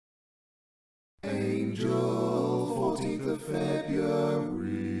Angel, 14th of February,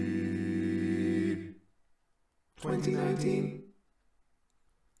 2019,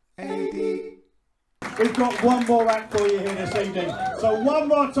 AD. We've got one more act for you here this evening. So one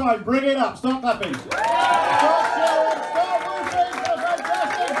more time, bring it up, stop clapping. Stop cheering, stop whooping for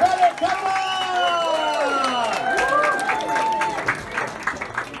fantastic Bennet Kavanagh!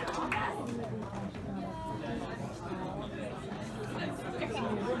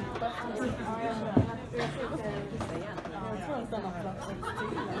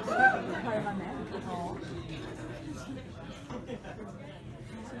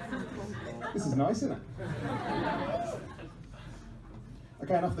 This is nice, isn't it?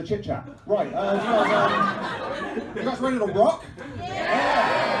 Okay, enough of the chit chat. Right, you guys ready to rock?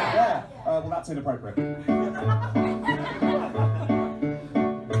 Yeah. Well, that's inappropriate.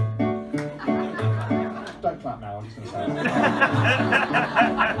 Don't clap now. I'm just going to say it.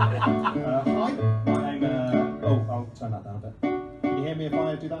 Hi, my name. I'll turn that down a bit. Can you hear me if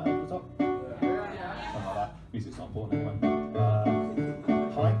I do that over the top? Something like that. Music's not important anyway.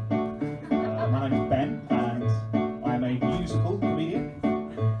 Hi. My name's Ben, and I am a musical comedian.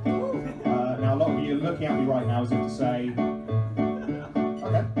 Now, a lot of you are looking at me right now as if to say,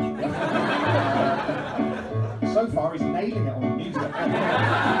 okay. So far, he's nailing it on the music.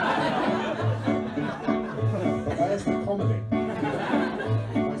 But where's the comedy?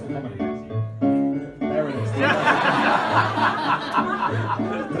 Where's the comedy? There it is.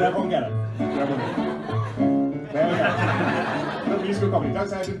 Did everyone get it? Did everyone get it? There we go. Musical comedy. Don't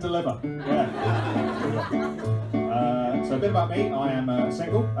say I didn't deliver. Yeah. So a bit about me. I am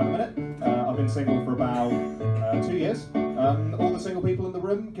single at the minute. I've been single for about 2 years. All the single people in the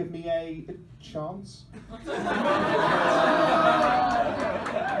room, give me a chance.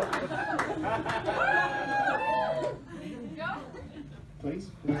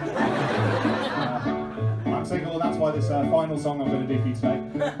 Please. I'm single, and that's why this final song I'm going to do for you today.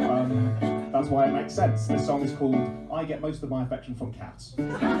 That's why it makes sense. This song is called I Get Most of My Affection from Cats. I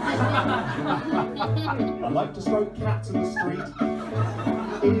like to stroke cats in the street.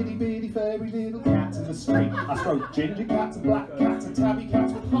 Itty bitty furry little cats in the street. I stroke ginger cats and black cats and tabby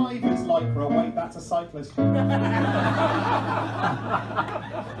cats with high vis lycra. Wait, that's a cyclist.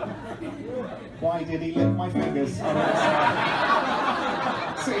 Why did he lick my fingers?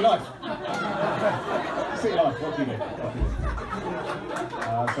 City life. City life, what do you do?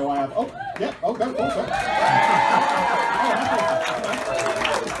 So I have, go, also.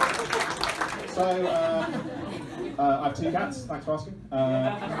 So, I have 2 cats, thanks for asking.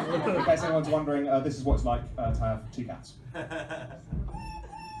 In case anyone's wondering, this is what it's like to have 2 cats.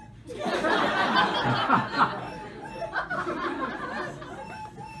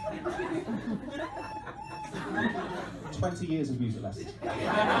 20 years of music lessons.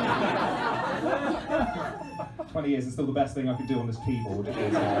 20 years is still the best thing I could do on this keyboard. Is,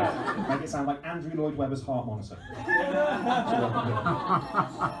 make it sound like Andrew Lloyd Webber's heart monitor.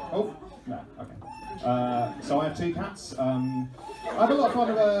 Oh, no, okay. So I have 2 cats. I have a lot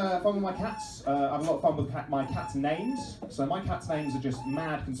of fun with my cats. I have a lot of fun with my cats' names. So my cats' names are just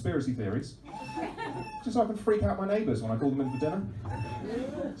mad conspiracy theories. Just so I can freak out my neighbours when I call them in for dinner.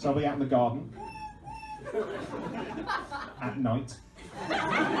 So I'll be out in the garden. At night.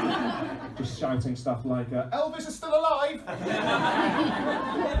 Just shouting stuff like, Elvis is still alive!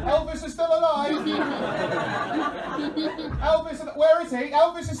 Elvis is still alive! Elvis, where is he?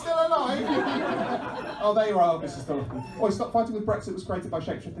 Elvis is still alive! Oh, there you are, Elvis is still alive. Oh, stop fighting with Brexit was created by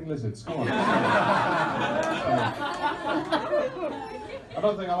shape-shifting lizards. Come on.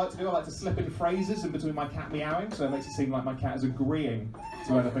 Another thing I like to do, I like to slip in phrases in between my cat meowing, so it makes it seem like my cat is agreeing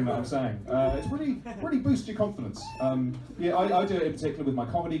to anything that I'm saying. It's really boosts your confidence. Yeah, I do it in particular with my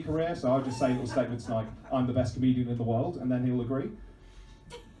comedy career, so I'll just say little statements like, I'm the best comedian in the world, and then he'll agree.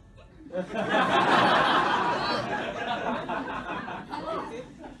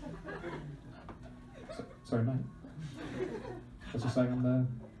 Sorry, mate. I was just saying I'm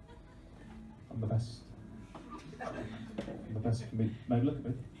the best. I'm the best comedian. No, look at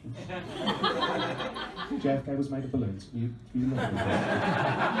me. JFK was made of balloons. You look at me.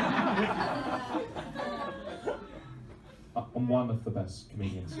 I'm one of the best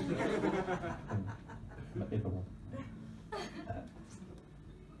comedians in the world.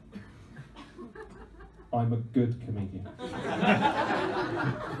 I'm a good comedian.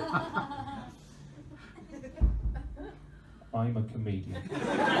 I'm a comedian.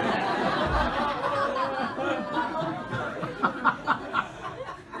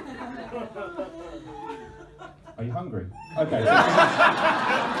 Are you hungry? Okay.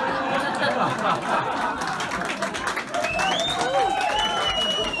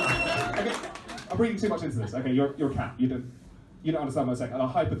 I'm reading too much into this. Okay, you're a cat. You don't understand what I'm saying.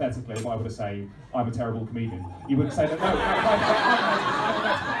 Hypothetically, if I were to say I'm a terrible comedian, you wouldn't say that. No,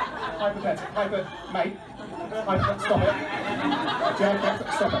 hypothetically, mate. Stop it. Jack,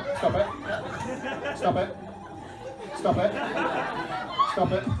 stop it. Stop it. Stop it. Stop it.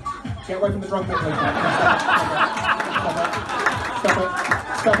 Stop it. Get away from the drum bit, please. Stop it.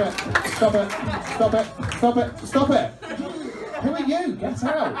 Stop it. Stop it. Stop it. Stop it. Stop it. Stop it. Who are you? Get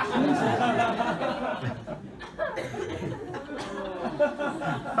out. I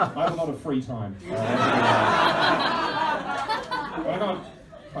have a lot of free time. But I can't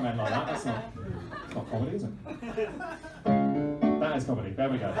come in like that. It's not comedy, is it? That is comedy. There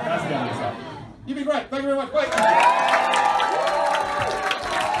we go. That's the end of stuff. You've been great. Thank you very much. Wait.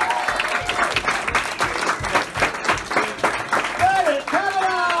 Bennet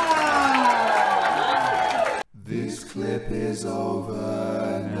Kavanagh! This clip is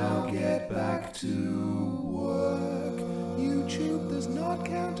over. Now get back to